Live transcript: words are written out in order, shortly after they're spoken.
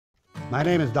My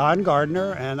name is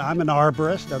Gardner, and I'm an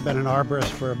arborist. I've been an arborist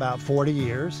for about 40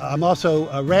 years. I'm also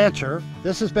a rancher.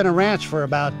 This has been a ranch for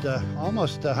about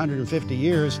almost 150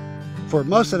 years. For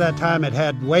most of that time, it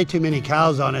had way too many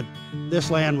cows on it.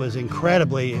 This land was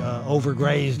incredibly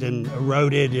overgrazed and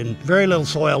eroded, and very little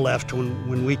soil left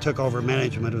when we took over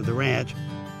management of the ranch.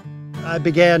 I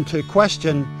began to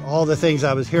question all the things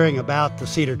I was hearing about the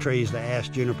cedar trees, the Ashe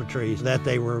Juniper trees, that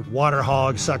they were water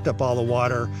hogs, sucked up all the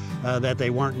water, that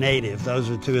they weren't native. Those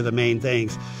were two of the main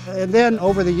things. And then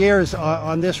over the years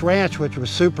on this ranch, which was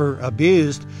super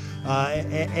abused,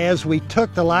 as we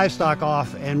took the livestock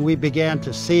off and we began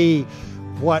to see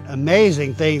what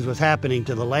amazing things was happening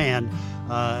to the land,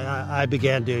 I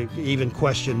began to even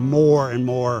question more and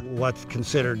more what's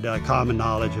considered common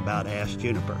knowledge about Ashe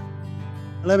Juniper.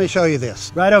 Let me show you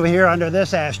this. Right over here under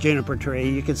this Ashe Juniper tree,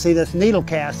 you can see this needle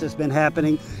cast that's been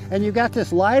happening. And you've got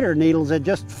this lighter needles that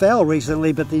just fell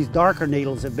recently, but these darker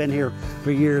needles have been here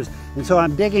for years. And so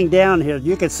I'm digging down here.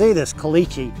 You can see this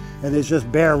caliche, and there's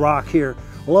just bare rock here.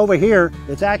 Well, over here,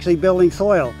 it's actually building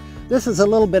soil. This is a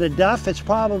little bit of duff. It's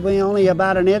probably only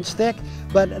about an inch thick,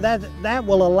 but that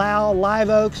will allow live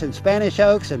oaks and Spanish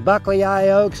oaks and buckley eye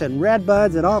oaks and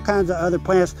redbuds and all kinds of other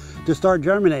plants to start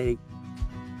germinating.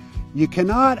 You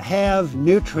cannot have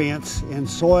nutrients in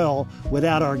soil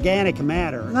without organic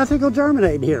matter. Nothing will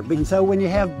germinate here. And so when you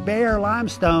have bare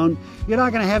limestone, you're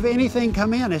not going to have anything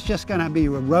come in. It's just going to be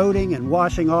eroding and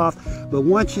washing off. But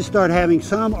once you start having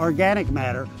some organic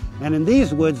matter, and in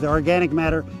these woods, the organic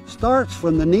matter starts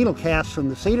from the needle casts from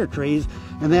the cedar trees,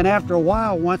 and then after a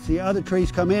while, once the other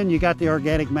trees come in, you got the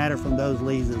organic matter from those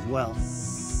leaves as well.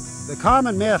 The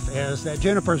common myth is that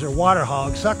junipers are water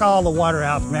hogs, suck all the water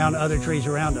out around other trees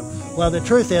around them. Well, the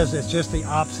truth is it's just the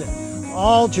opposite.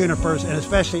 All junipers, and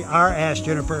especially our Ashe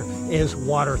juniper, is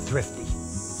water thrifty.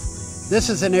 This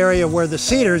is an area where the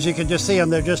cedars, you can just see them,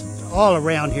 they're just all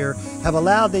around here, have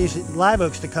allowed these live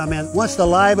oaks to come in. Once the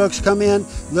live oaks come in,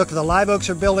 look, the live oaks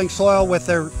are building soil with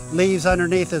their leaves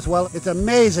underneath as well. It's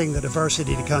amazing the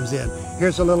diversity that comes in.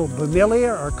 Here's a little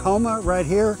bromeliad or coma right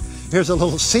here. Here's a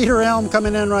little cedar elm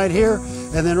coming in right here,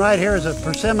 and then right here is a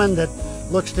persimmon that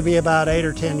looks to be about 8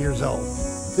 or 10 years old.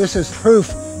 This is proof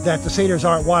that the cedars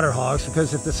aren't water hogs,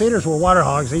 because if the cedars were water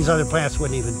hogs, these other plants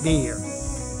wouldn't even be here.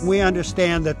 We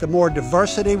understand that the more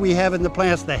diversity we have in the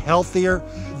plants, the healthier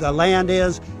the land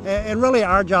is, and really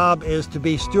our job is to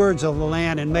be stewards of the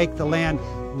land and make the land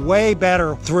way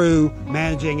better through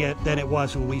managing it than it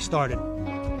was when we started.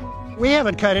 We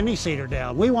haven't cut any cedar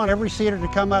down. We want every cedar to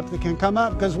come up that can come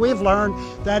up, because we've learned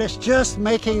that it's just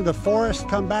making the forest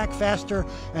come back faster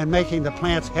and making the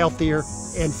plants healthier.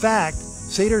 In fact,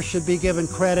 cedar should be given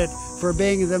credit for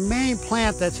being the main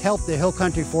plant that's helped the hill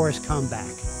country forest come back.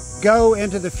 Go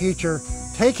into the future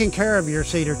taking care of your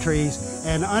cedar trees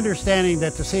and understanding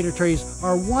that the cedar trees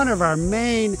are one of our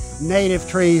main native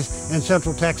trees in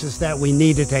Central Texas that we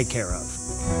need to take care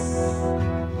of.